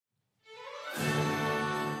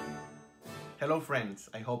Hello friends,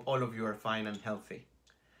 I hope all of you are fine and healthy.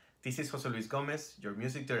 This is José Luis Gomez, your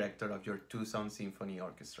music director of your Tucson Symphony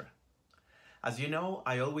Orchestra. As you know,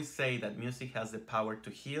 I always say that music has the power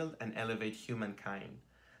to heal and elevate humankind.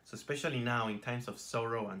 So especially now in times of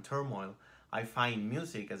sorrow and turmoil, I find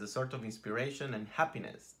music as a sort of inspiration and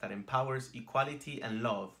happiness that empowers equality and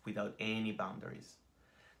love without any boundaries.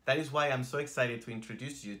 That is why I'm so excited to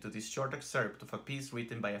introduce you to this short excerpt of a piece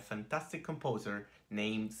written by a fantastic composer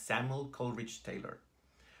named Samuel Coleridge-Taylor.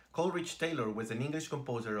 Coleridge-Taylor was an English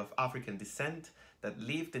composer of African descent that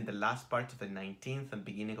lived in the last part of the 19th and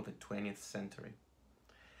beginning of the 20th century.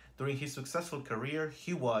 During his successful career,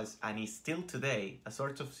 he was, and is still today, a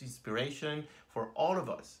sort of inspiration for all of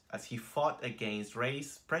us as he fought against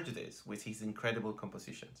race prejudice with his incredible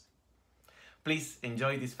compositions. Please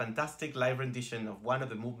enjoy this fantastic live rendition of one of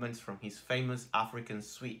the movements from his famous African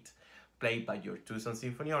suite, played by your Tucson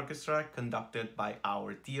Symphony Orchestra, conducted by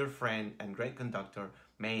our dear friend and great conductor,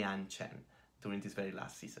 May-Ann Chen, during this very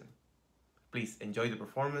last season. Please enjoy the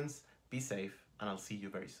performance, be safe, and I'll see you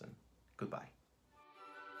very soon. Goodbye.